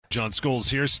John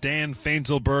Scholes here. Stan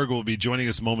Fainzelberg will be joining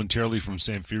us momentarily from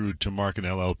Samfiru Tumarkin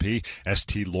LLP,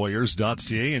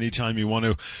 stlawyers.ca. Anytime you want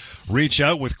to reach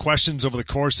out with questions over the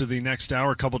course of the next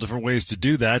hour, a couple different ways to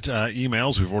do that.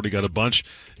 Emails, we've already got a bunch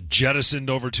jettisoned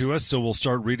over to us, so we'll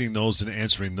start reading those and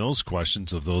answering those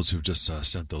questions of those who've just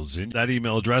sent those in. That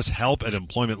email address,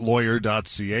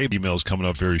 help@employmentlawyer.ca. Email's coming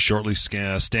up very shortly.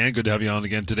 Stan, good to have you on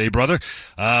again today, brother.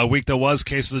 Week that was,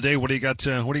 case of the day. What do you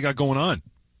got going on?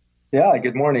 Yeah,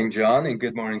 good morning, John, and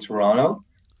good morning, Toronto.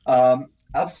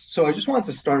 So I just wanted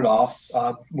to start off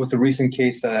with a recent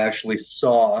case that I actually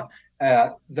saw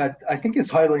that I think is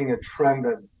highlighting a trend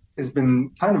that has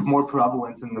been kind of more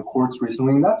prevalent in the courts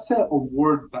recently, and that's to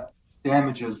award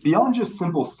damages beyond just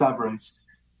simple severance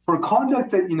for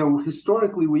conduct that,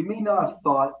 historically we may not have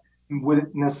thought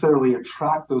would necessarily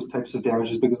attract those types of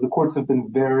damages because the courts have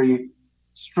been very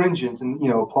stringent and,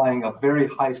 applying a very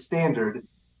high standard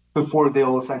before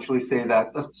they'll essentially say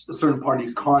that a certain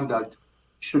party's conduct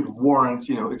should warrant,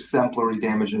 exemplary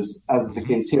damages, as the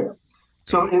case here.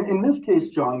 So in this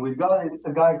case, John, we've got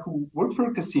a guy who worked for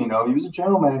a casino. He was a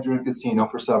general manager at a casino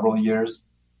for several years.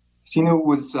 Casino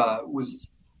was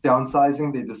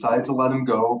downsizing. They decided to let him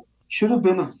go. Should have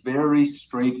been a very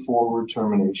straightforward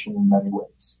termination in many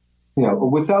ways.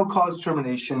 Without cause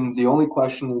termination, the only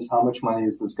question is how much money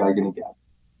is this guy going to get?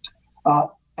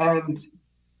 And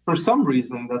for some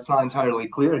reason, that's not entirely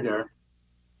clear here,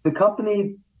 the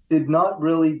company did not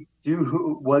really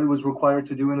do what it was required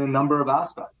to do in a number of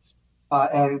aspects.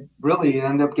 And really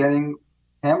ended up getting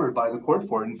hammered by the court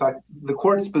for it. In fact, the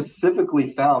court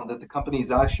specifically found that the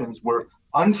company's actions were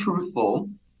untruthful,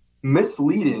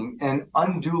 misleading, and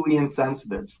unduly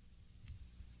insensitive.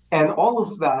 And all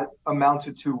of that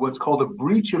amounted to what's called a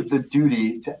breach of the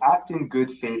duty to act in good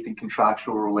faith in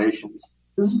contractual relations.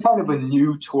 This is kind of a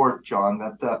new tort, John,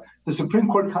 that the Supreme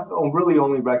Court really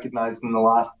only recognized in the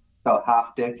last about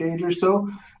half decade or so.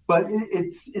 But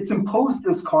it's imposed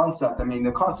this concept. I mean,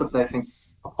 the concept that I think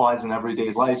applies in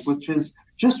everyday life, which is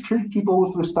just treat people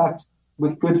with respect,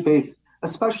 with good faith,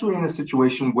 especially in a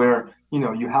situation where,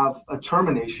 you have a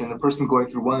termination, a person going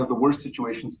through one of the worst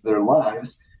situations of their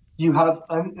lives. You have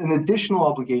an additional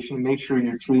obligation to make sure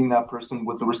you're treating that person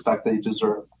with the respect they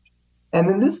deserve. And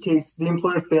in this case, the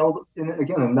employer failed in,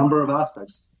 again, a number of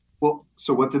aspects. Well,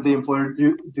 so what did the employer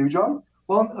do, John?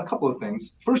 Well, a couple of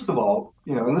things. First of all,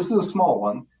 and this is a small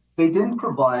one, they didn't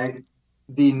provide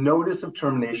the notice of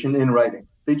termination in writing.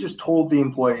 They just told the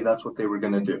employee that's what they were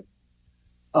going to do.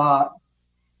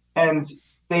 And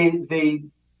they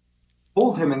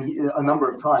told him a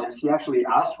number of times. He actually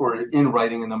asked for it in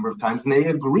writing a number of times, and they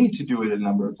agreed to do it a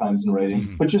number of times in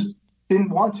writing, but just didn't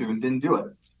want to and didn't do it.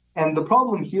 And the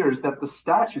problem here is that the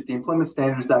statute, the Employment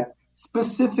Standards Act,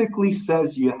 specifically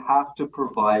says you have to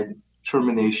provide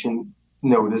termination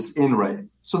notice in writing.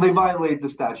 So they violated the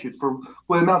statute for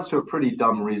what amounts to a pretty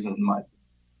dumb reason in my opinion.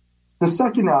 The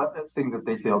second thing that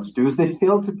they failed to do is they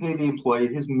failed to pay the employee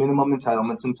his minimum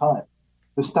entitlements in time.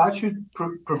 The statute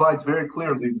provides very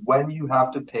clearly when you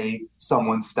have to pay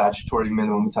someone's statutory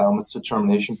minimum entitlements to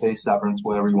termination pay, severance,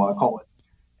 whatever you want to call it.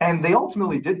 And they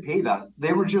ultimately did pay that.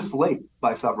 They were just late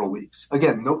by several weeks.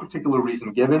 Again, no particular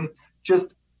reason given,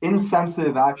 just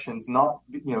insensitive actions, not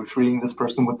treating this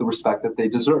person with the respect that they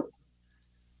deserve.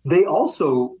 They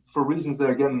also, for reasons that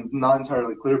are, again, not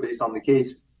entirely clear based on the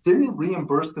case, didn't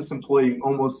reimburse this employee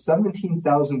almost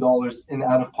 $17,000 in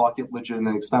out-of-pocket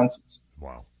legitimate expenses.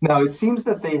 Wow. Now, it seems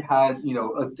that they had,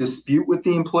 a dispute with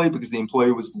the employee because the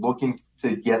employee was looking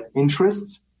to get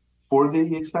interests for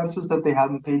the expenses that they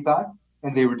hadn't paid back,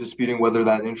 and they were disputing whether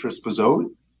that interest was owed.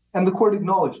 And the court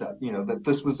acknowledged that, that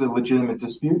this was a legitimate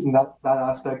dispute, and that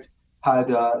aspect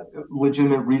had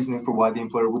legitimate reasoning for why the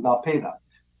employer would not pay that.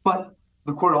 But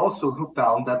the court also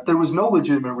found that there was no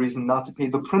legitimate reason not to pay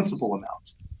the principal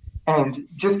amount. And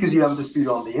just because you have a dispute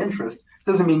on the interest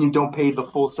doesn't mean you don't pay the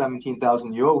full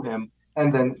 $17,000 you owe him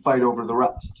and then fight over the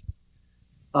rest.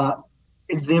 The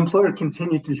employer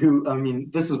continued to do,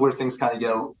 this is where things kind of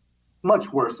get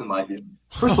much worse in my view.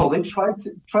 First of all, they tried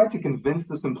to convince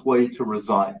this employee to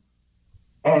resign.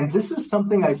 And this is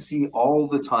something I see all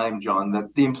the time, John,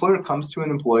 that the employer comes to an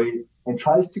employee and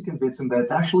tries to convince him that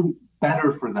it's actually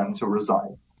better for them to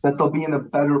resign, that they'll be in a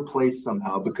better place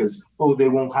somehow because, they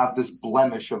won't have this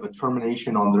blemish of a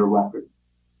termination on their record.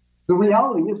 The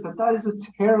reality is that is a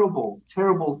terrible,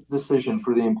 terrible decision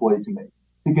for the employee to make.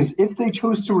 Because if they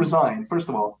chose to resign, first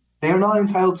of all, they are not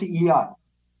entitled to EI.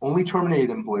 Only terminated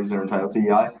employees are entitled to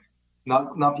EI,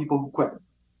 not people who quit.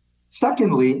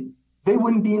 Secondly, they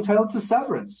wouldn't be entitled to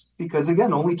severance because,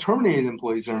 again, only terminated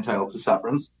employees are entitled to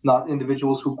severance, not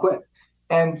individuals who quit.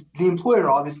 And the employer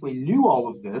obviously knew all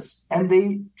of this, and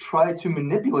they tried to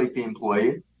manipulate the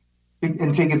employee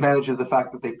and take advantage of the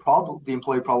fact that the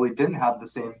employee probably didn't have the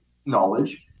same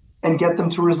knowledge and get them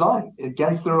to resign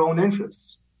against their own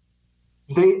interests.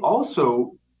 They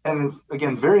also, and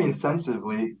again, very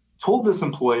insensitively, told this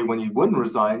employee when he wouldn't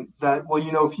resign that, well,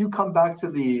 if you come back to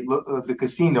the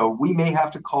casino, we may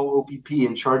have to call OPP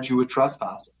and charge you with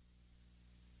trespassing.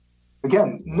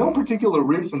 Again, no particular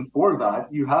reason for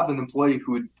that. You have an employee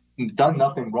who had done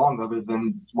nothing wrong other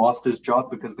than lost his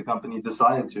job because the company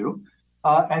decided to.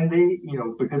 And they,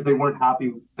 because they weren't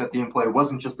happy that the employer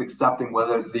wasn't just accepting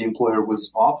whether the employer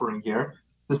was offering here,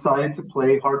 decided to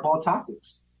play hardball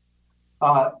tactics.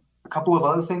 A couple of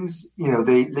other things,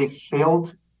 they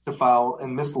failed to file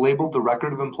and mislabeled the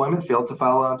record of employment, failed to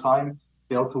file on time,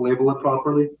 failed to label it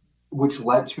properly, which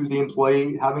led to the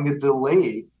employee having a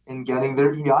delay in getting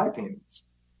their EI payments.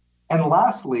 And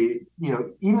lastly,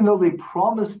 even though they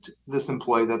promised this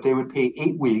employee that they would pay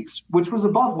 8 weeks, which was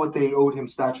above what they owed him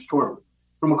statutorily.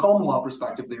 From a common law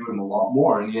perspective, they owed him a lot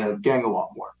more, and he ended up getting a lot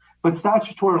more. But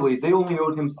statutorily, they only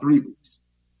owed him 3 weeks.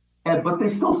 But they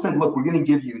still said, look, we're going to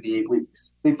give you the 8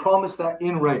 weeks. They promised that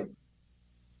in writing.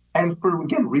 And for,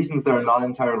 again, reasons that are not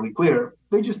entirely clear,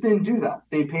 they just didn't do that.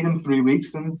 They paid him 3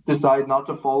 weeks and decided not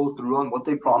to follow through on what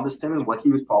they promised him and what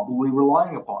he was probably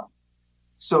relying upon.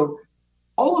 So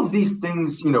all of these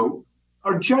things,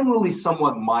 are generally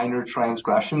somewhat minor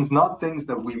transgressions, not things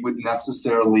that we would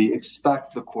necessarily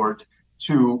expect the court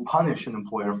to punish an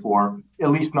employer for, at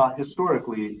least not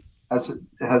historically, as it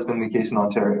has been the case in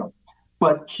Ontario.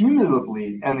 But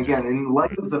cumulatively, and again, in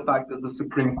light of the fact that the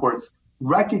Supreme Court's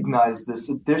recognized this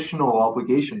additional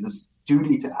obligation, this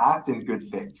duty to act in good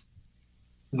faith,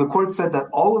 the court said that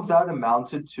all of that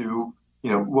amounted to,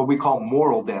 what we call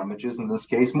moral damages in this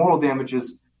case. Moral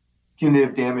damages,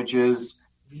 punitive damages,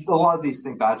 a lot of these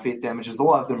things, bad faith damages, a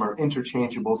lot of them are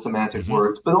interchangeable semantic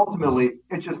words, but ultimately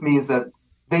it just means that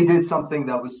they did something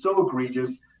that was so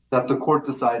egregious that the court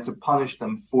decided to punish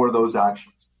them for those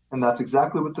actions. And that's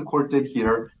exactly what the court did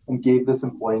here and gave this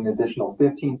employee an additional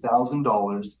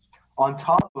 $15,000 on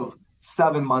top of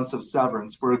 7 months of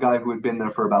severance for a guy who had been there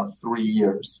for about 3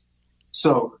 years.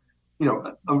 So,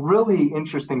 a really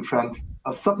interesting trend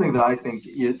of something that I think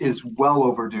is well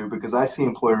overdue, because I see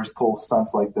employers pull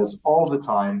stunts like this all the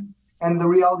time. And the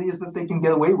reality is that they can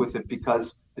get away with it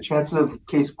because the chances of a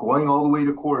case going all the way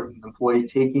to court, an employee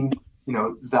taking,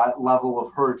 that level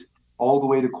of hurt all the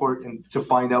way to court and to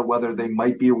find out whether they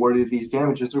might be awarded these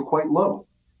damages are quite low.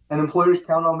 And employers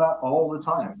count on that all the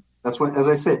time. That's what, as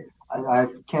I say, I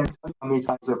can't tell you how many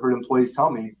times I've heard employees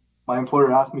tell me, my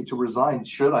employer asked me to resign.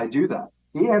 Should I do that?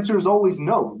 The answer is always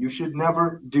no. You should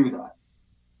never do that.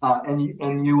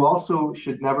 And you also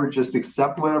should never just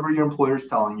accept whatever your employer is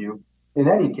telling you in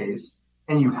any case.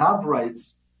 And you have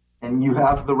rights, and you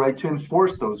have the right to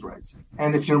enforce those rights.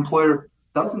 And if your employer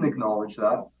doesn't acknowledge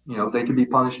that, they can be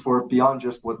punished for it beyond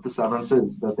just what the severance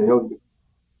is that they owe you.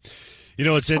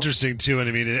 It's interesting, too, and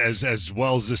I mean, as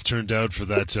well as this turned out for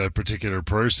that particular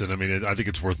person, I mean, I think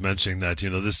it's worth mentioning that,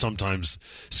 this sometimes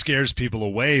scares people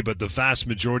away, but the vast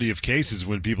majority of cases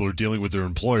when people are dealing with their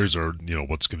employers or,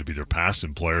 what's going to be their past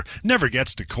employer, never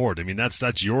gets to court. I mean,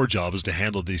 that's your job, is to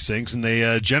handle these things, and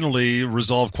they generally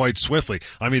resolve quite swiftly.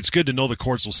 I mean, it's good to know the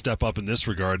courts will step up in this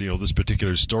regard, this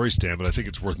particular story, Stan, but I think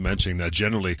it's worth mentioning that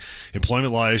generally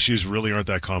employment law issues really aren't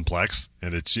that complex,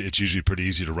 and it's usually pretty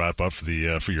easy to wrap up for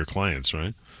your clients.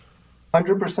 Right?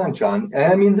 100%, John.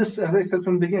 And I mean, this, as I said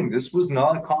from the beginning, this was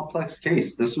not a complex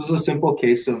case. This was a simple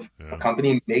case of a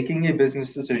company making a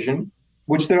business decision,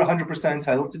 which they're 100%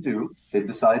 entitled to do. They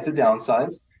decide to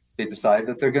downsize. They decide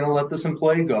that they're going to let this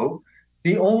employee go.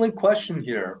 The only question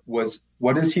here was,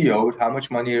 what is he owed? How much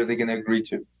money are they going to agree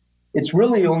to? It's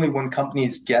really only when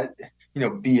companies get,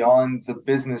 beyond the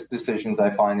business decisions, I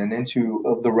find, and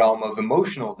into the realm of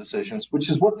emotional decisions, which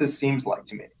is what this seems like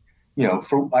to me.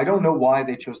 I don't know why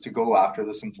they chose to go after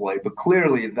this employee, but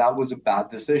clearly that was a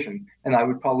bad decision. And I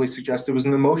would probably suggest it was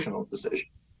an emotional decision.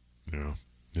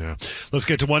 Yeah. Let's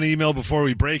get to one email before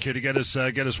we break here to get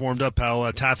us warmed up, pal.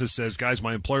 Tathis says, guys,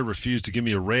 my employer refused to give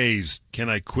me a raise. Can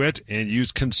I quit and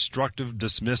use constructive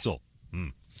dismissal?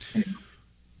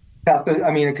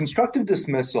 I mean, a constructive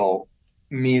dismissal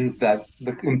means that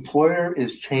the employer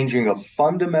is changing a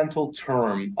fundamental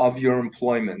term of your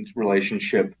employment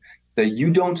relationship that you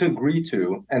don't agree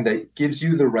to, and that gives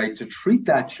you the right to treat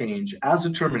that change as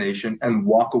a termination and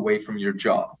walk away from your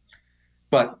job.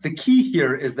 But the key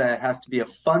here is that it has to be a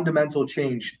fundamental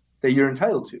change that you're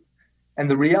entitled to.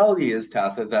 And the reality is,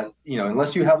 Tatha, that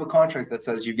unless you have a contract that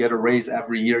says you get a raise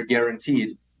every year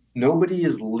guaranteed, nobody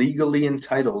is legally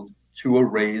entitled to a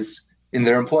raise in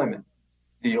their employment.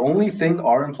 The only thing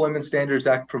our Employment Standards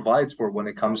Act provides for when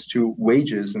it comes to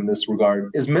wages in this regard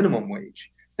is minimum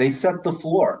wage. They set the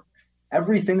floor.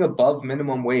 Everything above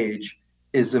minimum wage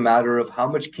is a matter of how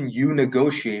much can you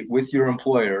negotiate with your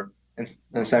employer and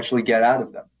essentially get out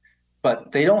of them.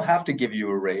 But they don't have to give you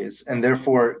a raise, and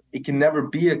therefore it can never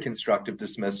be a constructive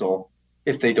dismissal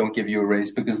if they don't give you a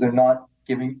raise, because they're not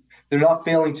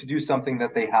failing to do something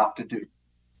that they have to do.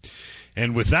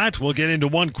 And with that, we'll get into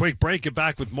one quick break, get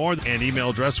back with more, and email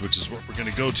address, which is what we're going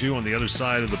to go to on the other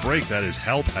side of the break. That is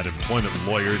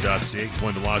help@employmentlawyer.ca.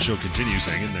 Employment Law Show continues.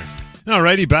 Hang in there.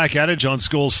 Alrighty, back at it. John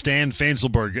Scholes, Stan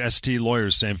Fainselberg, ST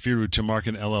Lawyers, Samfiru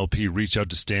Tamarkin LLP. Reach out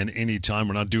to Stan anytime.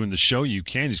 We're not doing the show. You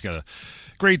can. He's got a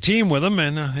great team with him,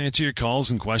 and answer your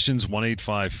calls and questions.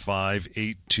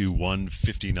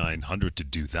 1-855-821-5900 to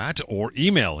do that, or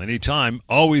email anytime.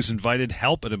 Always invited.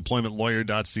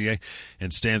 help@employmentlawyer.ca.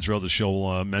 And Stan throughout the show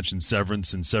will mention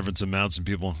severance and severance amounts, and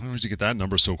people, where did you get that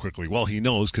number so quickly? Well, he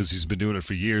knows because he's been doing it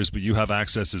for years, but you have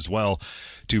access as well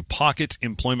to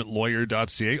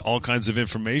pocketemploymentlawyer.ca. All kinds of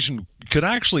information. Could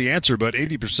actually answer about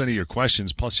 80% of your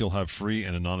questions, plus you'll have free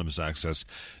and anonymous access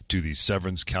to the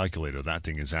severance calculator. That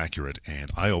thing is accurate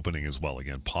and eye-opening as well.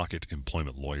 Again,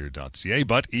 pocketemploymentlawyer.ca.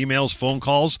 But emails, phone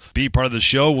calls, be part of the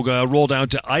show. We'll roll down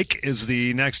to Ike is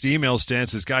the next email. Stan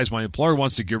says, guys, my employer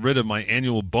wants to get rid of my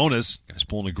annual bonus. Guys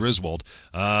pulling a Griswold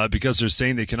because they're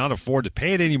saying they cannot afford to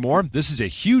pay it anymore. This is a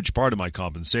huge part of my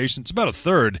compensation. It's about a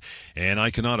third, and I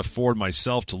cannot afford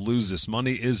myself to lose this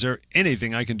money. Is there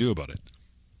anything I can do about it?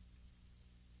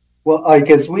 Well, Ike,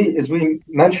 as we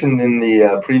mentioned in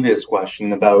the previous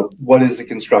question about what is a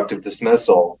constructive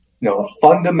dismissal, a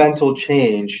fundamental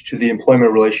change to the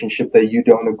employment relationship that you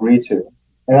don't agree to.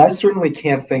 And I certainly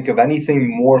can't think of anything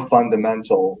more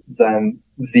fundamental than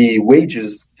the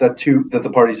wages that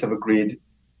the parties have agreed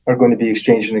are going to be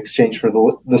exchanged in exchange for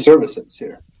the services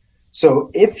here.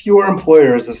 So if your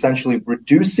employer is essentially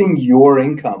reducing your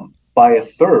income by a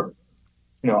third,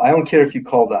 I don't care if you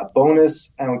call that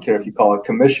bonus. I don't care if you call it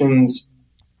commissions,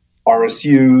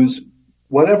 RSUs,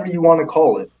 whatever you want to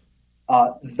call it.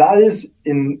 That is,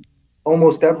 in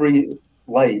almost every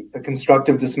light, a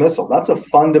constructive dismissal. That's a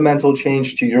fundamental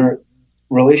change to your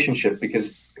relationship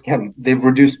because, again, they've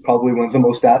reduced probably one of the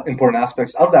most important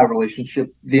aspects of that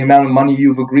relationship, the amount of money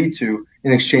you've agreed to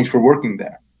in exchange for working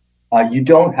there. You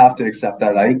don't have to accept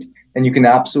that, Ike, and you can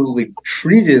absolutely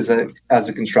treat it as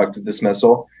a constructive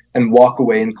dismissal and walk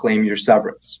away and claim your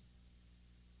severance.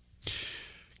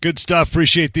 Good stuff.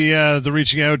 Appreciate the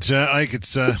reaching out, Ike.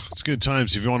 It's good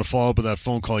times. If you want to follow up with that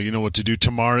phone call, you know what to do.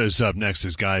 Tamara is up next.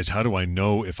 Guys, how do I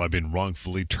know if I've been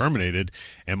wrongfully terminated?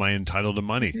 Am I entitled to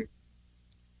money?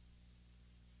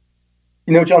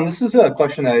 John, this is a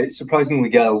question I surprisingly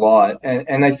get a lot,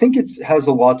 and I think it has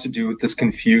a lot to do with this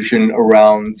confusion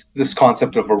around this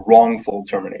concept of a wrongful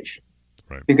termination.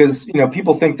 Right. Because,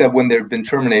 people think that when they've been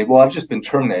terminated, well, I've just been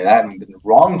terminated. I haven't been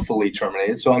wrongfully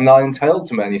terminated, so I'm not entitled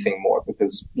to anything more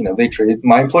because,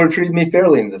 my employer treated me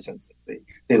fairly in this instance.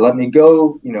 They let me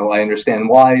go. I understand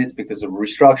why. It's because of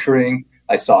restructuring.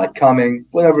 I saw it coming,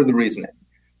 whatever the reasoning.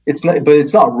 But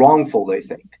it's not wrongful, they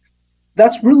think.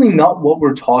 That's really not what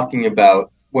we're talking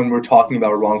about when we're talking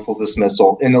about a wrongful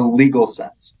dismissal in a legal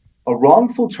sense. A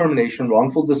wrongful termination,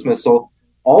 wrongful dismissal,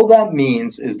 all that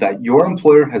means is that your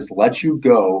employer has let you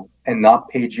go and not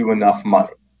paid you enough money.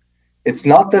 It's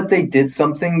not that they did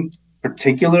something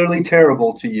particularly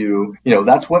terrible to you.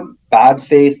 That's what bad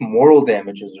faith moral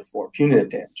damages are for, punitive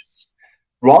damages.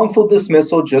 Wrongful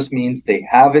dismissal just means they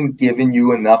haven't given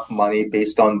you enough money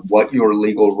based on what your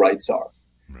legal rights are.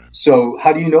 Right. So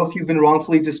how do you know if you've been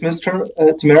wrongfully dismissed,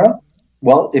 Tamara?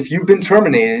 Well, if you've been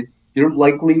terminated, you're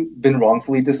likely been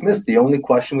wrongfully dismissed. The only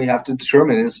question we have to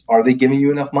determine is, are they giving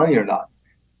you enough money or not?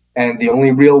 And the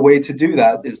only real way to do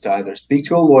that is to either speak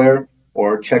to a lawyer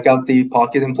or check out the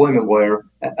Pocket Employment Lawyer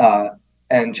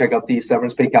and check out the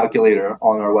severance pay calculator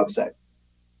on our website.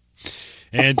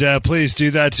 And please do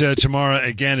that tomorrow.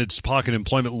 Again, it's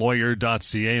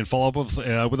pocketemploymentlawyer.ca, and follow up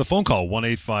with a phone call,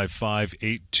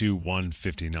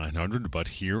 1-855-821-5900. But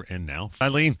here and now,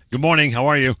 Eileen, good morning. How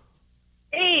are you?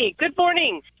 Hey, good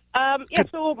morning.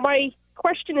 So my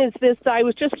question is this. I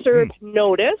was just served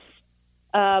notice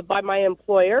by my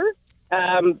employer.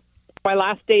 My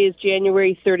last day is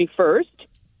January 31st,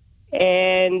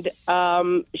 and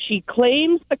she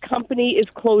claims the company is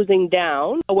closing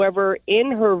down. However,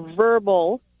 in her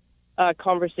verbal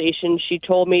conversation, she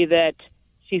told me that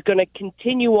she's going to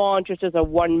continue on just as a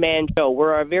one-man show.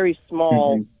 We're a very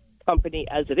small company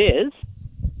as it is.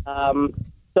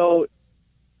 So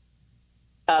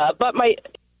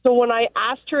when I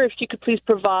asked her if she could please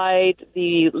provide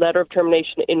the letter of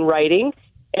termination in writing,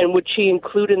 And would she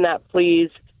include in that, please,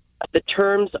 the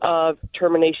terms of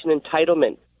termination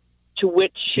entitlement, to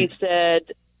which she said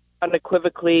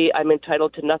unequivocally, I'm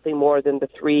entitled to nothing more than the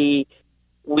 3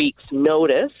 weeks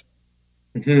notice.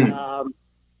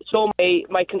 So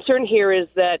my concern here is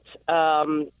that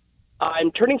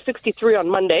I'm turning 63 on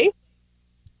Monday,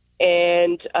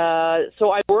 and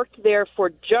so I worked there for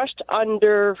just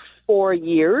under 4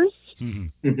 years.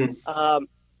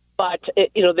 But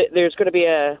there's going to be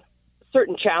a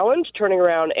certain challenge turning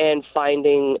around and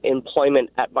finding employment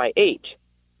at my age.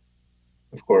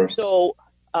 Of course. So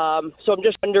I'm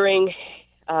just wondering,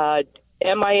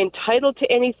 am I entitled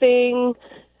to anything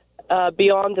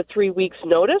beyond the 3 weeks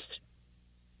notice?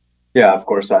 Yeah, of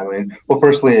course, Eileen. Well,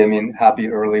 firstly, I mean, happy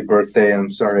early birthday. I'm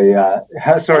sorry,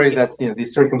 sorry that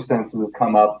these circumstances have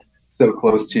come up so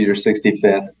close to your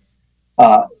 65th.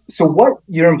 So what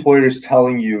your employer is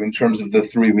telling you in terms of the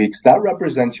 3 weeks, that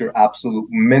represents your absolute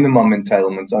minimum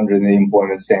entitlements under the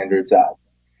Employment Standards Act.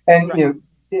 And,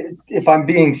 if I'm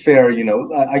being fair,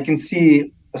 I can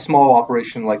see a small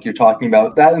operation like you're talking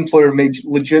about. That employer may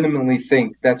legitimately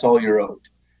think that's all you're owed.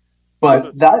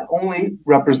 But that only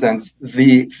represents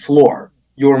the floor,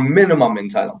 your minimum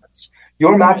entitlements.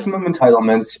 Your maximum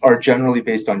entitlements are generally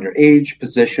based on your age,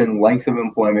 position, length of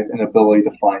employment, and ability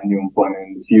to find new employment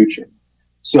in the future.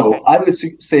 So I would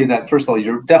say that, first of all,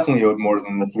 you're definitely owed more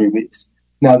than the 3 weeks.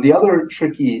 Now, the other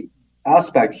tricky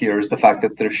aspect here is the fact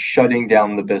that they're shutting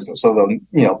down the business, although,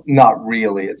 not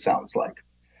really, it sounds like.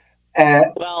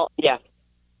 Well, yeah.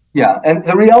 Yeah, and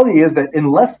the reality is that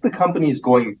unless the company is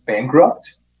going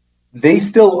bankrupt, they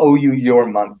still owe you your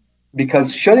money,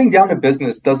 because shutting down a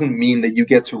business doesn't mean that you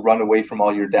get to run away from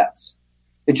all your debts.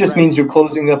 It just means you're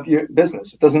closing up your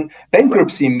business. It doesn't.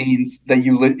 Bankruptcy means that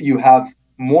you have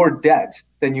more debt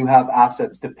than you have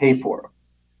assets to pay for.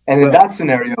 And in that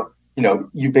scenario,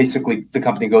 you basically, the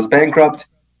company goes bankrupt,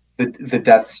 the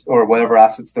debts or whatever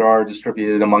assets there are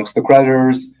distributed amongst the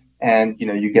creditors, and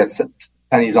you get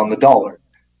pennies on the dollar.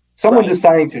 Someone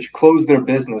deciding to close their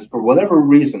business for whatever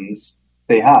reasons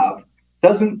they have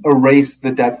doesn't erase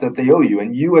the debts that they owe you,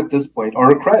 and you at this point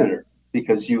are a creditor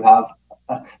because you have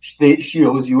she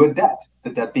owes you a debt, the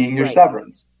debt being your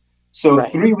severance. So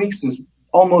 3 weeks is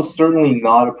almost certainly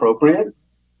not appropriate.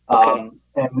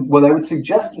 And what I would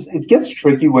suggest is, it gets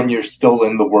tricky when you're still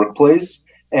in the workplace,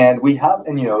 and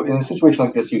in a situation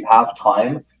like this, you have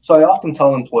time. So I often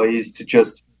tell employees to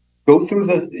just go through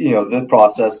the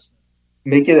process,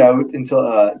 make it out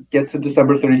until get to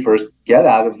December 31st, get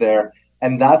out of there.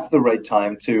 And that's the right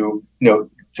time to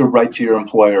write to your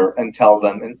employer and tell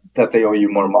them that they owe you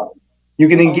more money. You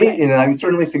can engage, and I would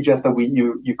certainly suggest that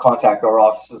you contact our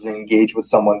offices and engage with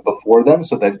someone before then,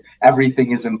 so that everything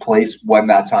is in place when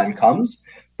that time comes.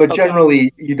 But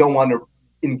generally, you don't want to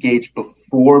engage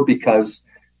before, because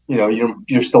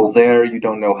you're still there. You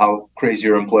don't know how crazy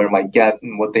your employer might get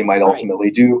and what they might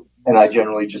ultimately do. And I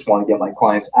generally just want to get my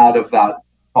clients out of that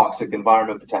toxic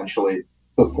environment potentially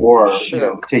before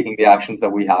taking the actions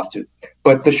that we have to.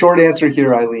 But the short answer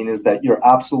here, Eileen, is that you're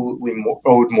absolutely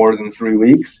owed more than 3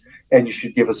 weeks, and you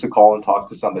should give us a call and talk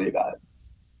to somebody about it.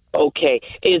 Okay.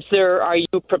 Are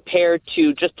you prepared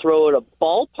to just throw out a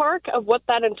ballpark of what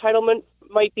that entitlement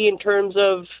might be in terms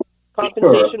of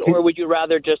compensation, or would you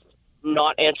rather just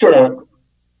not answer that?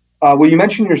 Well, you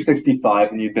mentioned you're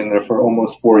 65 and you've been there for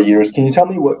almost 4 years. Can you tell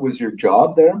me what was your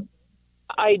job there?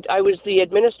 I was the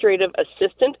administrative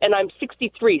assistant, and I'm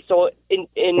 63. So in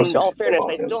all fairness,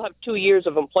 I still have 2 years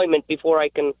of employment before I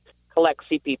can collect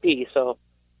CPP. So,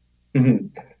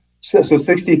 so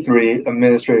 63,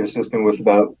 administrative assistant with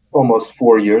about almost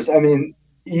 4 years. I mean,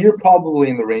 you're probably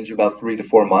in the range of about 3 to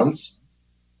 4 months.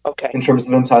 In terms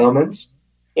of entitlements.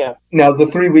 Yeah. Now, the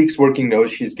 3 weeks working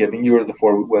notice she's giving you, or the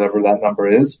 4, whatever that number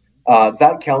is,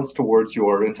 that counts towards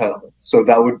your entitlement. So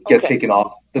that would get taken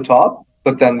off the top.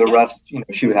 But then the rest,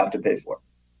 she would have to pay for.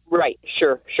 Right.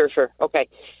 Sure. Okay.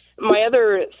 My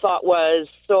other thought was,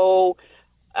 so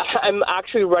I'm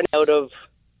actually running out of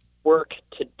work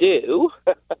to do.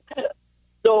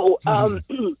 So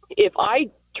if I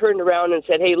turned around and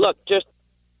said, hey, look, just,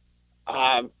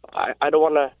 I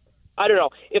don't know.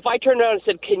 If I turned around and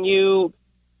said, can you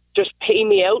just pay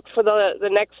me out for the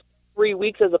next 3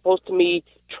 weeks as opposed to me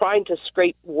trying to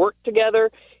scrape work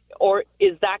together, or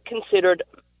is that considered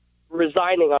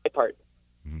resigning on my part?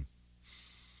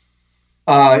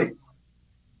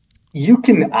 You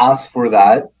can ask for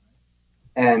that,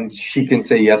 and she can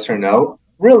say yes or no.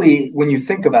 Really, when you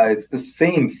think about it, it's the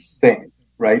same thing,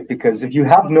 right? Because if you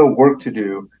have no work to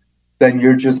do, then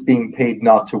you're just being paid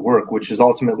not to work, which is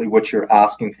ultimately what you're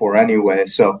asking for anyway.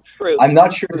 So I'm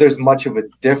not sure there's much of a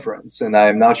difference, and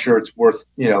I'm not sure it's worth,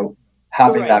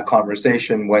 having that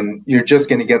conversation when you're just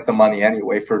going to get the money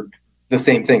anyway for the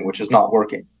same thing, which is not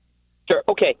working. Sure.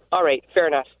 Okay. All right. Fair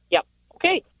enough. Yep.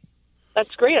 Okay.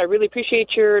 That's great. I really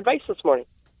appreciate your advice this morning.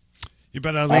 You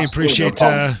bet, Eileen.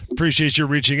 Appreciate you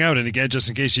reaching out. And again, just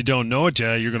in case you don't know it,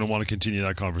 you're going to want to continue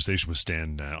that conversation with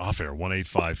Stan off air.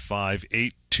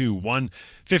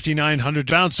 1-855-821-5900.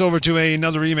 Bounce over to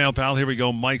another email, pal. Here we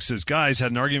go. Mike says, guys,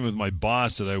 had an argument with my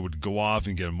boss that I would go off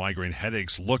and get migraine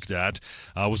headaches looked at.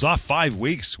 I was off 5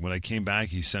 weeks. When I came back,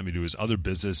 he sent me to his other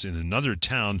business in another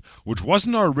town, which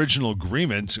wasn't our original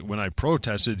agreement. When I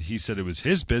protested, he said it was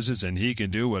his business and he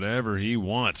can do whatever he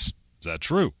wants. Is that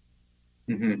true?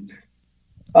 Mm-hmm.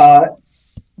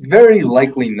 Very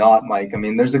likely not, Mike. I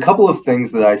mean, there's a couple of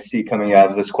things that I see coming out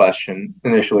of this question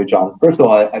initially, John. First of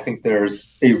all, I think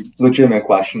there's a legitimate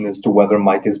question as to whether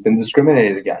Mike has been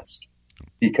discriminated against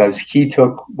because he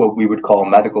took what we would call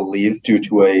medical leave due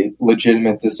to a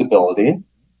legitimate disability.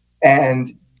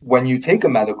 And when you take a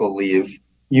medical leave,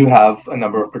 you have a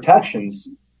number of protections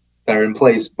that are in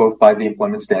place both by the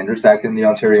Employment Standards Act and the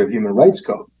Ontario Human Rights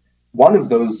Code. One of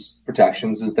those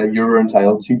protections is that you're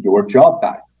entitled to your job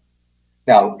back.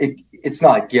 Now, it's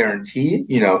not a guarantee.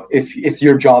 If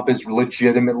your job is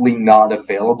legitimately not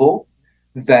available,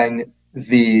 then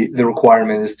the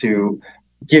requirement is to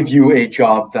give you a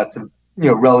job that's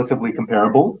relatively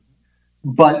comparable.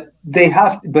 But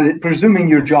presuming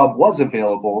your job was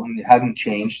available and it hadn't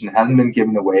changed and hadn't been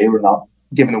given away or not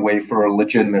given away for a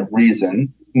legitimate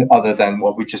reason, other than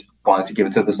what we just wanted to give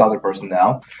it to this other person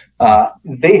now,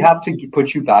 they have to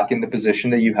put you back in the position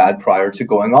that you had prior to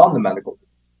going on the medical leave.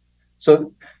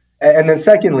 So, and then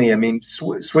secondly, I mean,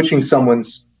 switching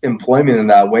someone's employment in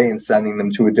that way and sending them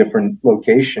to a different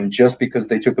location just because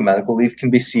they took a medical leave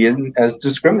can be seen as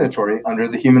discriminatory under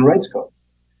the Human Rights Code.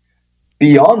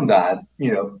 Beyond that,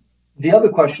 the other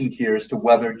question here is to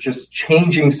whether just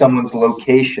changing someone's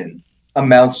location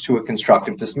amounts to a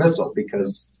constructive dismissal,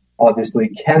 because obviously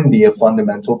can be a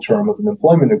fundamental term of an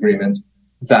employment agreement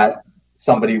that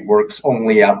somebody works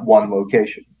only at one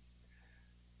location.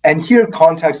 And here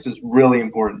context is really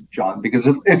important, John, because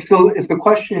if the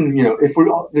question,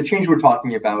 the change we're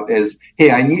talking about is,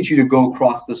 hey, I need you to go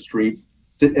across the street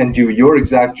and do your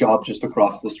exact job just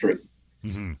across the street.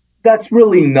 Mm-hmm. That's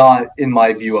really not, in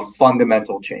my view, a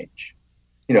fundamental change.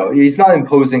 He's not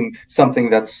imposing something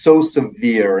that's so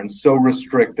severe and so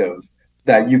restrictive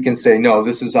that you can say, no,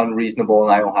 this is unreasonable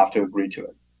and I don't have to agree to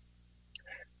it.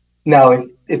 Now,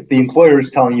 if the employer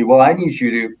is telling you, well, I need you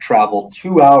to travel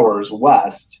 2 hours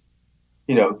west,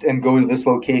 and go to this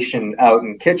location out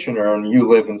in Kitchener and you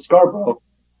live in Scarborough,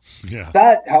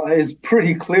 that is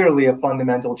pretty clearly a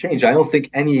fundamental change. I don't think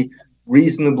any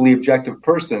reasonably objective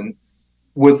person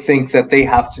would think that they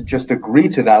have to just agree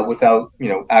to that without,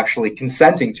 actually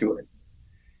consenting to it.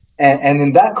 And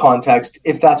in that context,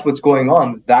 if that's what's going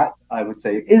on, that I would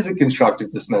say is a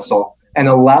constructive dismissal and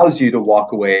allows you to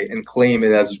walk away and claim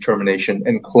it as a termination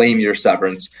and claim your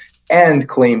severance and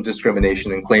claim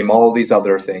discrimination and claim all of these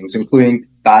other things, including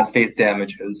bad faith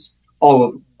damages,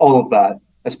 all of that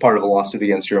as part of a lawsuit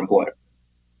against your employer.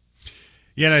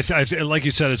 Yeah, and I like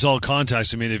you said, it's all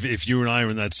context. I mean, if you and I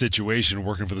were in that situation,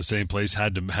 working for the same place,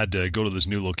 had to go to this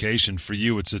new location, for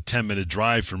you it's a 10-minute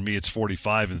drive. For me, it's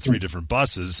 45 and 3 different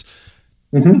buses.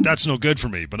 Mm-hmm. That's no good for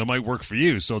me, but it might work for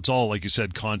you. So it's all, like you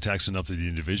said, context and up to the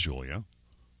individual, yeah?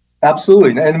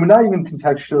 Absolutely. And we're not even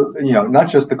contextual, not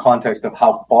just the context of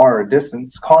how far a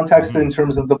distance, context in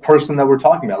terms of the person that we're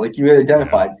talking about. Like you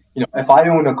identified, if I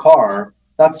own a car,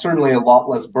 that's certainly a lot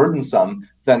less burdensome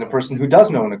than a person who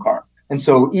doesn't own a car. And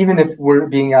so even if we're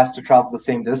being asked to travel the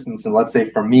same distance, and let's say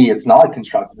for me, it's not a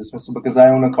constructive dismissal because I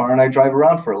own a car and I drive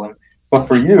around for a living. But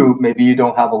for you, maybe you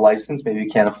don't have a license, maybe you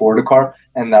can't afford a car,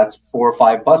 and that's 4 or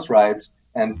 5 bus rides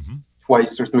and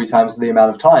twice or 3 times the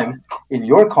amount of time. In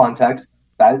your context,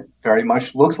 that very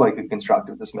much looks like a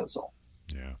constructive dismissal.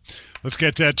 Yeah. Let's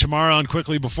get Tamara on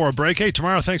quickly before a break. Hey,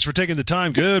 Tamara, thanks for taking the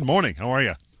time. Good morning. How are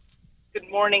you? Good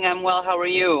morning. I'm well. How are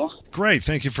you? Great.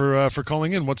 Thank you for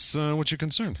calling in. What's your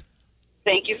concern?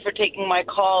 Thank you for taking my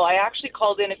call. I actually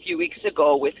called in a few weeks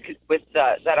ago with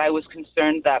that I was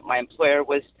concerned that my employer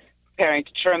was preparing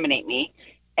to terminate me,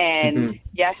 and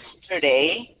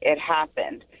yesterday it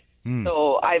happened.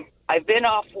 So I've been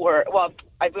off work. Well,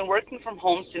 I've been working from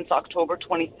home since October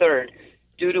 23rd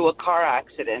due to a car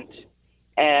accident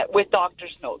with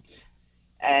doctor's notes.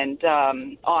 And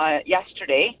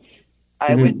yesterday,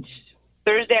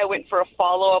 Thursday, I went for a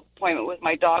follow-up appointment with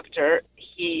my doctor.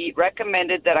 He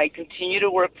recommended that I continue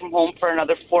to work from home for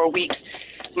another 4 weeks.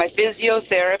 My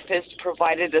physiotherapist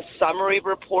provided a summary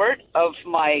report of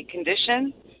my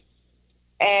condition,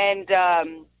 and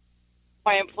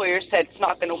my employer said this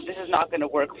is not going to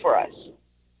work for us.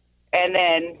 And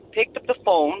then picked up the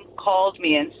phone, called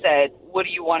me and said, what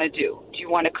do you want to do? Do you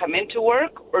want to come into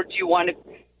work, or do you want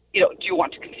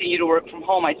to continue to work from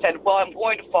home? I said, well, I'm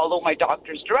going to follow my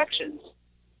doctor's directions.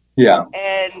 Yeah.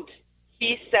 And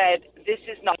he said, this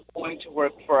is not going to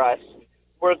work for us.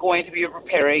 We're going to be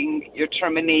preparing your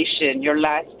termination. Your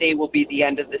last day will be the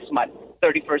end of this month,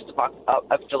 31st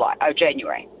of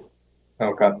January.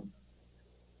 Okay.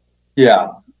 Yeah.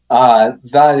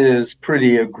 That is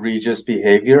pretty egregious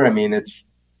behavior. I mean, it's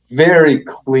very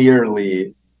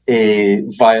clearly a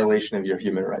violation of your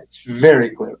human rights. Very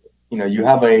clearly. You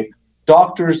have a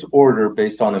doctor's order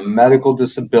based on a medical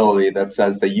disability that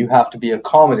says that you have to be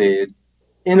accommodated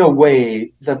in a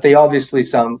way that they obviously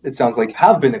sounds like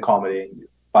have been accommodating you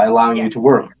by allowing you to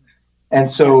work. And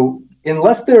so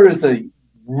unless there is a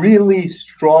really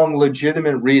strong,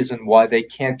 legitimate reason why they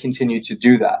can't continue to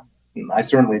do that, I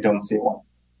certainly don't see one,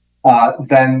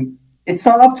 then it's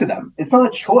not up to them. It's not a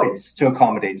choice to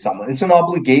accommodate someone. It's an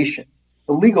obligation,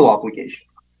 a legal obligation.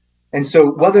 And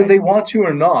so whether they want to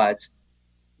or not,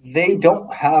 they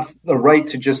don't have the right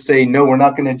to just say, no, we're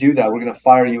not going to do that. We're going to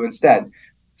fire you instead.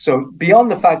 So beyond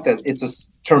the fact that it's a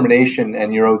termination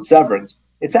and you're owed severance,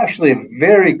 it's actually a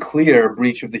very clear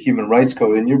breach of the Human Rights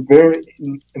Code, and you're very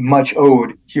much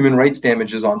owed human rights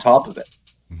damages on top of it.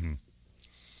 Mm-hmm.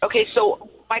 Okay, so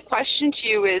my question to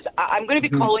you is, I'm going to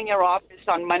be calling your office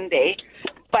on Monday,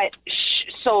 but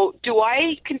so do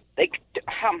I,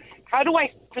 how do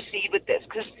I proceed with this?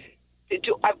 Because I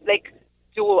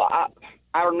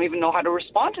don't even know how to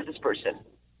respond to this person.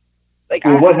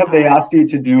 What have they asked you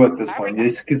to do at this point?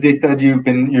 Because they said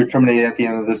you're terminated at the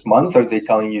end of this month. Are they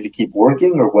telling you to keep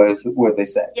working, or what did they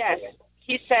say? Yes,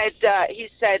 he said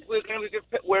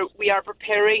we are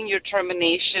preparing your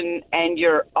termination and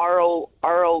your ROE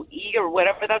or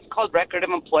whatever that's called, record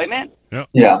of employment. Yep.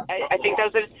 Yeah, I think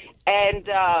that's it. And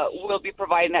we'll be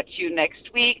providing that to you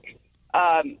next week.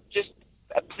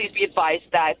 Please be advised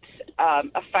that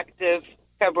effective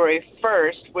February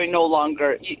 1st, we're no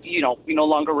longer, we no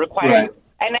longer require. Right.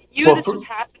 And I knew this was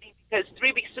happening because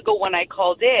 3 weeks ago when I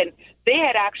called in, they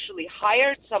had actually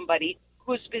hired somebody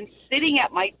who's been sitting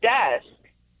at my desk,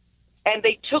 and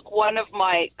they took one of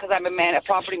my, because I'm a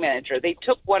property manager, they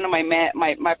took one of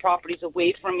my properties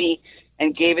away from me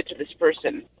and gave it to this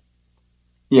person.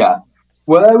 Yeah.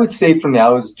 What I would say for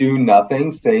now is do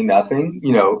nothing, say nothing,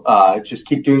 just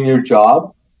keep doing your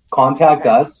job. Contact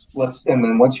us, and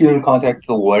then once you're in contact with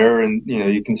the lawyer, and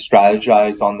you can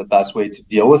strategize on the best way to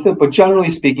deal with it. But generally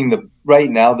speaking,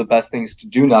 right now the best thing is to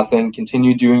do nothing,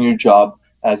 continue doing your job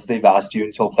as they've asked you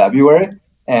until February.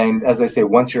 And as I say,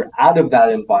 once you're out of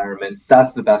that environment,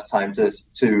 that's the best time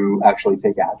to actually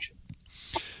take action.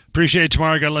 Appreciate it,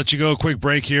 Tamara. Got to let you go. Quick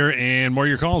break here, and more of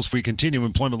your calls if we continue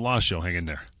Employment Law Show. Hang in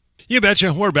there. You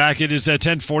betcha. We're back. It is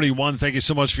 10:41. Thank you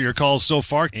so much for your calls so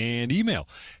far. And email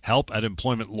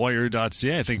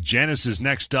help@employmentlawyer.ca. I think Janice is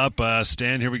next up.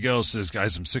 Stan, here we go. Says,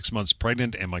 guys, I'm 6 months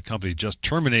pregnant and my company just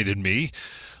terminated me.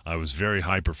 I was a very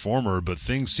high performer, but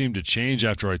things seemed to change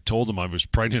after I told them I was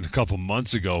pregnant a couple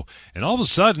months ago. And all of a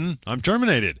sudden, I'm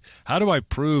terminated. How do I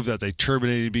prove that they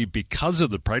terminated me because of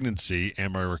the pregnancy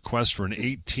and my request for an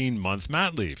 18-month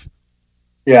mat leave?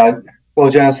 Yeah. Well,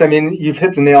 Janice, I mean, you've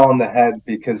hit the nail on the head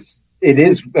because it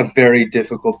is a very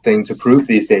difficult thing to prove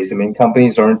these days. I mean,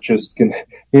 companies aren't just going to...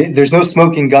 There's no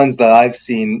smoking guns that I've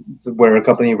seen where a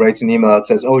company writes an email that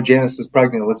says, oh, Janice is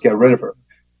pregnant, let's get rid of her.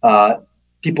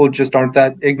 People just aren't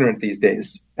that ignorant these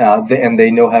days. And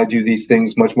they know how to do these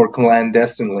things much more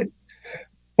clandestinely.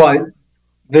 But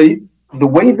the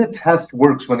way the test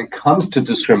works when it comes to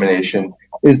discrimination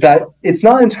is that it's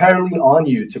not entirely on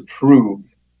you to prove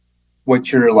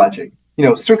what you're alleging.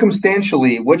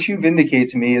 Circumstantially, what you've indicated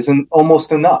to me isn't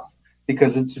almost enough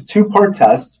because it's a two-part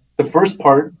test. The first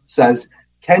part says,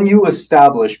 can you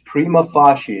establish prima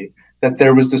facie that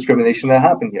there was discrimination that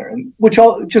happened here? And which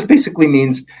just basically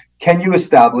means, can you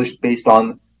establish based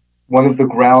on one of the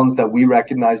grounds that we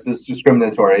recognize as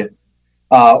discriminatory,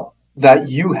 that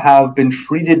you have been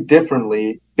treated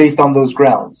differently based on those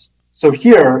grounds? So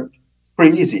here, it's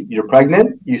pretty easy. You're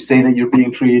pregnant. You say that you're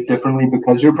being treated differently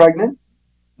because you're pregnant.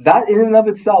 That in and of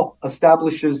itself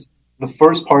establishes the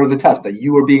first part of the test, that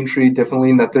you are being treated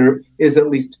differently and that there is at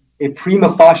least a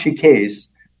prima facie case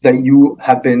that you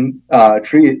have been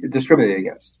discriminated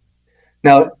against.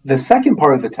 Now, the second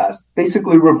part of the test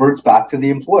basically reverts back to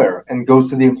the employer and goes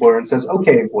to the employer and says,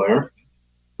 okay, employer,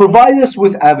 provide us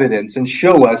with evidence and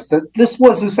show us that this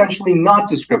was essentially not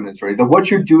discriminatory, that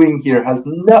what you're doing here has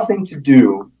nothing to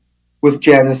do with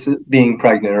Janice being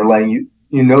pregnant or letting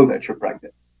you know that you're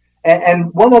pregnant.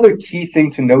 And one other key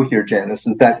thing to know here, Janice,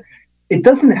 is that it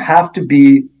doesn't have to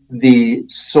be the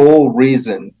sole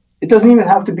reason. It doesn't even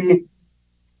have to be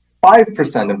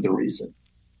 5% of the reason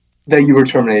that you were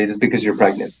terminated is because you're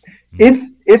pregnant. If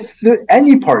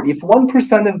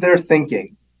 1% of their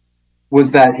thinking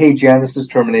was that, hey, Janice is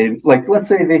terminated, like let's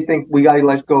say they think we got to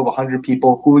let go of 100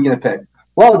 people, who are we going to pick?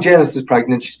 Well, Janice is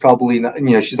pregnant. She's probably not,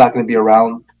 she's not going to be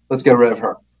around. Let's get rid of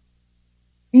her.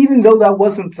 Even though that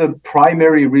wasn't the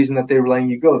primary reason that they were letting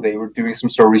you go, they were doing some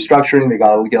sort of restructuring. They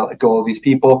got to let go of all these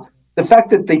people. The fact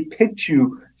that they picked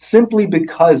you simply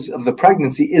because of the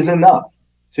pregnancy is enough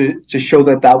to show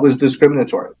that that was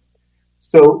discriminatory.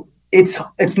 So it's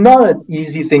not an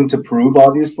easy thing to prove,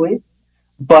 obviously,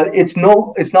 but it's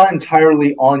not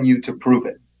entirely on you to prove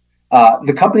it.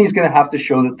 The company is going to have to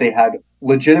show that they had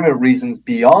legitimate reasons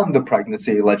beyond the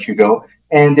pregnancy to let you go.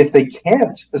 And if they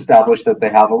can't establish that they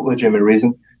have a legitimate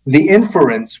reason, the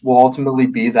inference will ultimately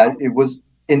be that it was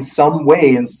in some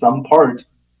way, in some part,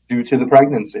 due to the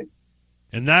pregnancy.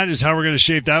 And that is how we're going to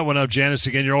shape that one up. Janice,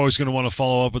 again, you're always going to want to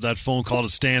follow up with that phone call to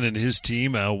Stan and his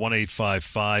team,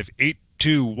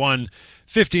 1-855-821-5900,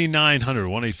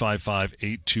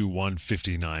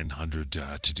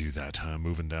 1-855-821-5900 to do that.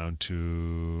 Moving down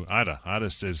to Ada. Ada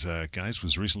says, guys,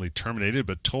 was recently terminated,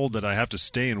 but told that I have to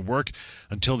stay and work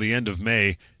until the end of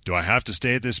May. Do I have to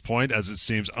stay at this point, as it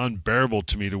seems unbearable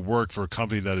to me to work for a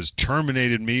company that has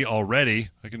terminated me already?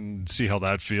 I can see how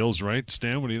that feels, right?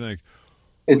 Stan, what do you think?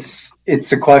 It's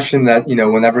a question that,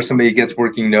 whenever somebody gets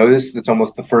working notice, that's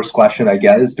almost the first question I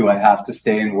get is, do I have to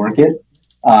stay and work it?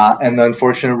 And the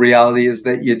unfortunate reality is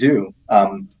that you do,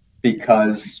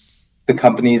 because the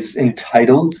company's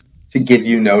entitled to give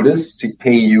you notice, to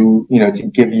pay you, to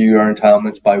give you your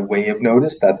entitlements by way of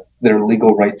notice. That's their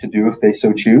legal right to do if they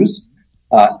so choose.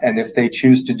 And if they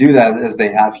choose to do that, as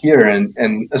they have here,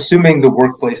 and assuming the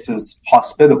workplace is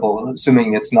hospitable,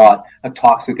 assuming it's not a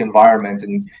toxic environment,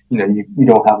 and you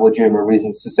don't have legitimate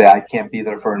reasons to say I can't be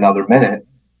there for another minute,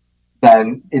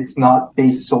 then it's not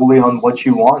based solely on what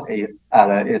you want, Ada.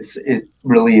 It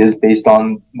really is based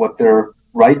on what their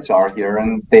rights are here,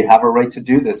 and they have a right to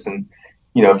do this. And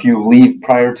if you leave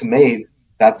prior to May,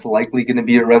 that's likely going to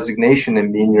be a resignation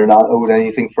and mean you're not owed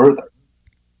anything further.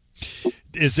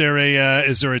 Is there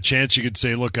a chance you could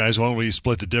say, look, guys, why don't we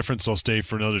split the difference? I'll stay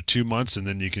for another 2 months, and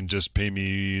then you can just pay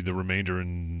me the remainder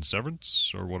in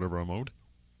severance or whatever I'm owed?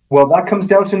 Well, that comes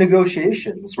down to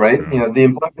negotiations, right? Yeah. The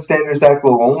Employment Standards Act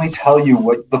will only tell you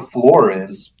what the floor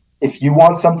is. If you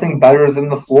want something better than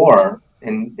the floor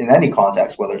in any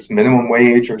context, whether it's minimum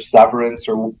wage or severance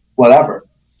or whatever,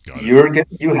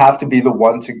 you have to be the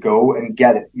one to go and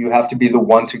get it. You have to be the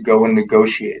one to go and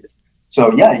negotiate it.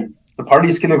 So, yeah, the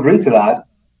parties can agree to that.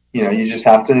 You just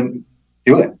have to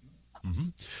do it.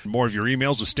 Mm-hmm. More of your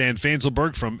emails with Stan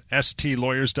Fainselberg from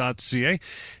stlawyers.ca.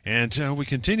 And we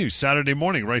continue Saturday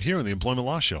morning right here on the Employment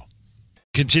Law Show.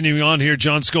 Continuing on here,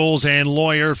 John Scholes and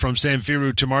lawyer from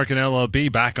Samfiru Tamarkin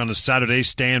LLP back on a Saturday.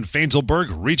 Stan Fainselberg.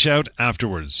 Reach out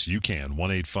afterwards. You can.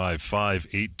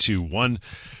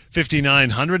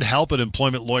 1-855-821-5900. Help at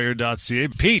employmentlawyer.ca.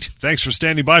 Pete, thanks for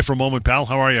standing by for a moment, pal.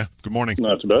 How are you? Good morning.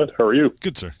 Not too bad. How are you?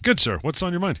 Good, sir. Good, sir. What's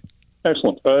on your mind?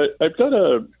 Excellent.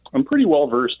 I'm pretty well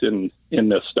versed in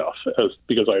this stuff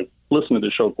because I listen to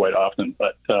the show quite often.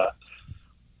 But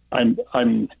I'm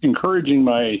encouraging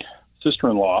my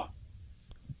sister-in-law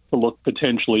to look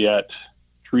potentially at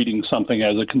treating something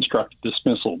as a constructive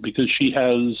dismissal, because she's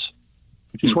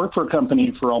worked for a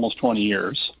company for almost 20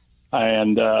 years,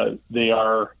 and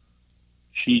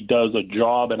she does a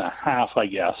job and a half, I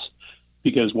guess,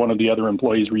 because one of the other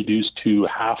employees reduced to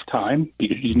half time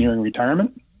because she's nearing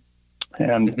retirement.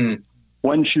 And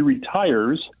when she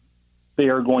retires, they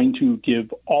are going to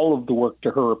give all of the work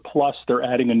to her, plus they're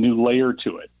adding a new layer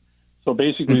to it. So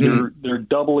basically they're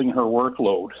doubling her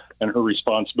workload and her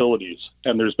responsibilities.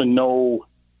 And there's been no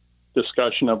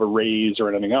discussion of a raise or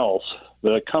anything else.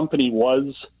 The company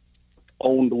was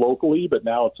owned locally, but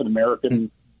now it's an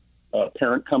American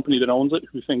parent company that owns it,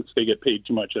 who thinks they get paid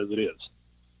too much as it is.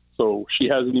 So she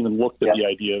hasn't even looked at the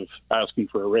idea of asking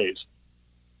for a raise.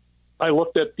 I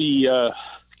looked at the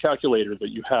calculator that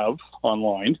you have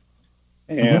online,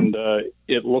 and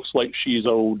it looks like she's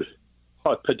owed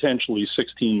potentially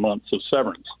 16 months of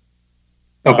severance.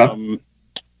 Okay.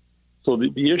 So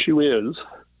the issue is,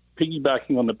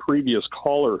 piggybacking on the previous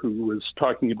caller who was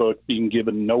talking about being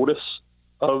given notice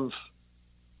of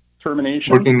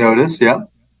termination. Working notice, yeah.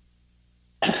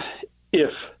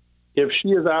 If she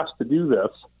is asked to do this,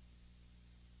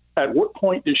 at what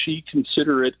point does she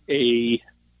consider it a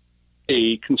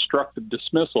constructive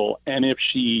dismissal? And if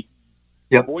she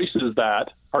voices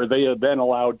that, are they then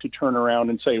allowed to turn around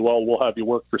and say, well, we'll have you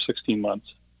work for 16 months.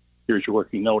 Here's your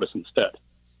working notice instead?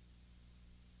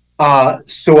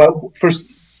 First,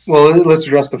 well, let's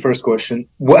address the first question.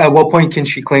 At what point can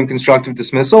she claim constructive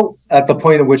dismissal? At the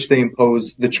point at which they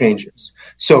impose the changes.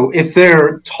 So if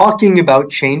they're talking about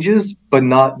changes but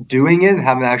not doing it,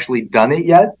 haven't actually done it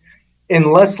yet,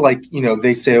 unless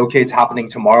they say, okay, it's happening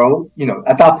tomorrow,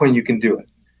 at that point you can do it.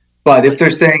 But if they're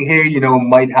saying, hey, it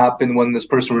might happen when this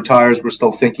person retires, we're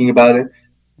still thinking about it,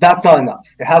 that's not enough.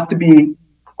 It has to be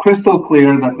crystal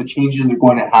clear that the changes are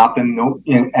going to happen,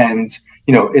 and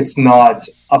it's not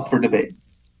up for debate.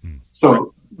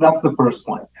 So that's the first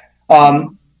point.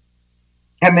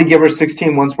 Can they give her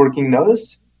 16 months working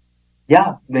notice?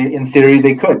 Yeah, in theory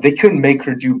they could. They couldn't make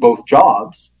her do both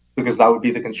jobs because that would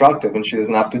be the constructive, and she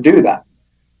doesn't have to do that.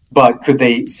 But could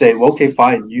they say, well, okay,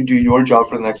 fine, you do your job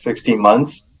for the next 16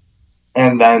 months,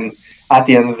 and then at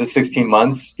the end of the 16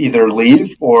 months, either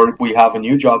leave or we have a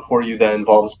new job for you that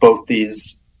involves both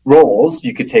these roles.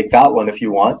 You could take that one if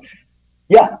you want.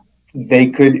 Yeah, they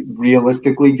could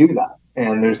realistically do that.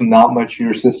 And there's not much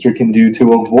your sister can do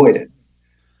to avoid it.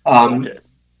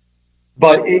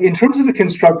 But in terms of a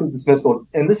constructive dismissal,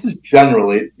 and this is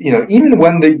generally, even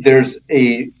when there's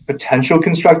a potential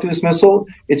constructive dismissal,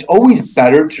 it's always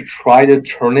better to try to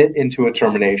turn it into a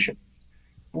termination.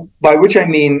 By which I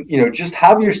mean, just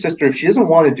have your sister, if she doesn't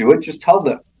want to do it, just tell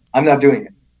them, I'm not doing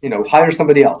it. Hire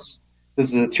somebody else. This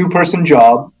is a 2-person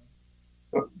job.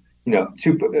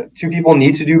 Two people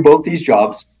need to do both these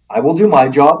jobs. I will do my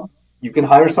job. You can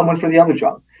hire someone for the other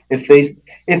job. If they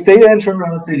then turn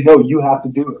around and say, no, you have to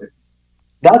do it,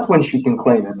 that's when she can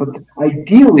claim it. But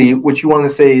ideally, what you want to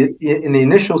say in the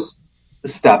initial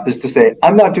step is to say,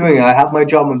 I'm not doing it. I have my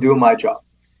job. I'm doing my job.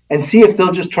 And see if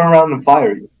they'll just turn around and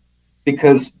fire you.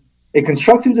 Because a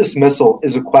constructive dismissal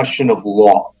is a question of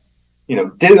law.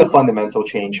 Did a fundamental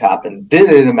change happen? Did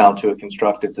it amount to a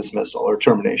constructive dismissal or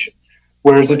termination?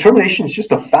 Whereas a termination is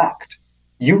just a fact.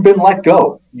 You've been let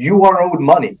go. You are owed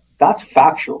money. That's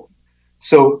factual.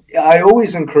 So I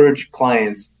always encourage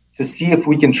clients to see if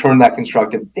we can turn that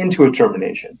constructive into a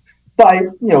termination by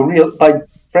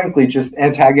frankly just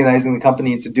antagonizing the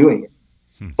company into doing it,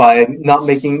 by not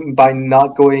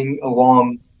going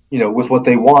along, with what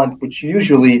they want, which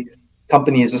usually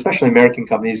companies, especially American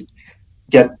companies,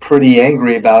 get pretty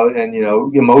angry about and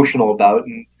emotional about,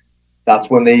 and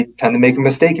that's when they tend to make a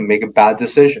mistake and make a bad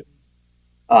decision.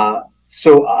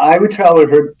 So I would tell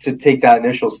her to take that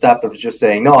initial step of just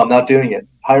saying, no, I'm not doing it.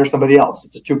 Hire somebody else.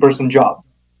 It's a 2-person job.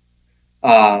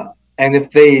 And if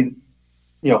they,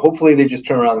 hopefully they just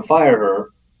turn around and fire her.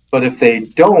 But if they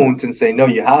don't and say, no,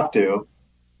 you have to,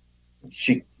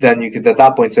 then you could at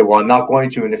that point say, well, I'm not going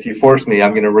to. And if you force me,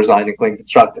 I'm going to resign and claim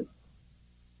constructive.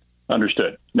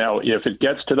 Understood. Now, if it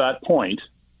gets to that point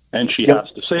and she has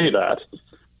to say that,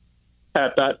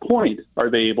 at that point, are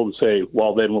they able to say,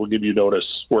 well, then we'll give you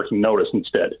working notice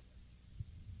instead?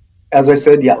 As I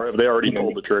said, yes. Or have they already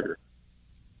pulled the trigger?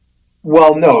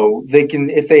 Well, no, they can,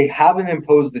 if they haven't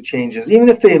imposed the changes, even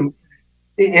if it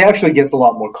actually gets a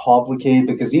lot more complicated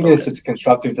because even if it's a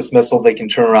constructive dismissal, they can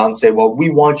turn around and say, well, we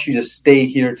want you to stay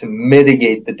here to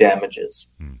mitigate the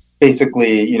damages.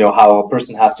 Basically, how a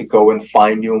person has to go and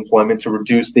find new employment to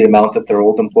reduce the amount that their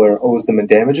old employer owes them in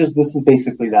damages. This is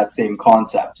basically that same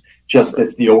concept. Just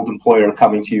it's the old employer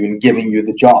coming to you and giving you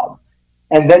the job.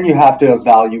 And then you have to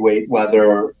evaluate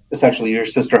whether essentially your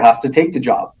sister has to take the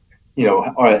job,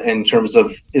 or in terms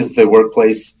of, is the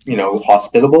workplace,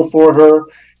 hospitable for her?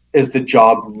 Is the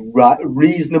job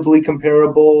reasonably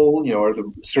comparable, are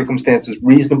the circumstances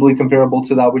reasonably comparable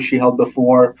to that which she held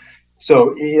before?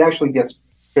 So it actually gets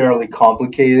fairly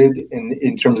complicated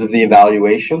in terms of the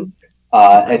evaluation.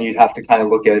 And you'd have to kind of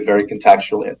look at it very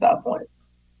contextually at that point.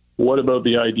 What about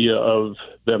the idea of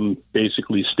them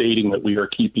basically stating that we are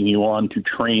keeping you on to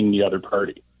train the other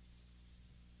party?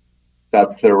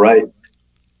 That's their right,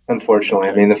 unfortunately.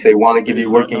 I mean, if they want to give you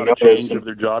working notice of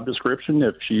their job description,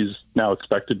 if she's now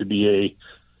expected to be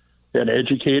an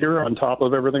educator on top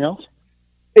of everything else?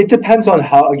 It depends on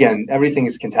how, again, everything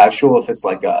is contextual. If it's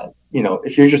like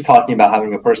if you're just talking about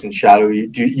having a person shadow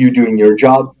you doing your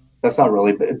job, that's not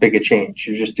really big a change.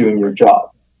 You're just doing your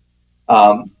job.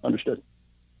 Understood.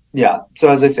 Yeah. So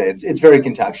as I say, it's very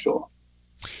contextual.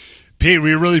 Pete,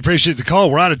 we really appreciate the call.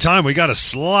 We're out of time. We got to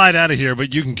slide out of here,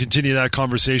 but you can continue that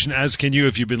conversation, as can you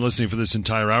if you've been listening for this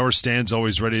entire hour. Stan's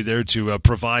always ready there to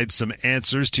provide some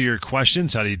answers to your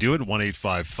questions. How do you do it?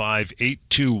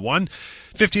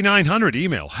 1-855-821-5900.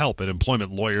 Email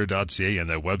help@employmentlawyer.ca, and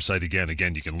that website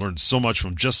again, you can learn so much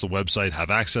from just the website, have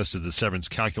access to the severance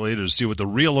calculator to see what the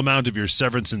real amount of your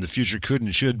severance in the future could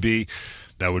and should be.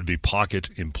 That would be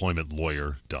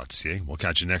pocketemploymentlawyer.ca. We'll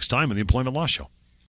catch you next time on the Employment Law Show.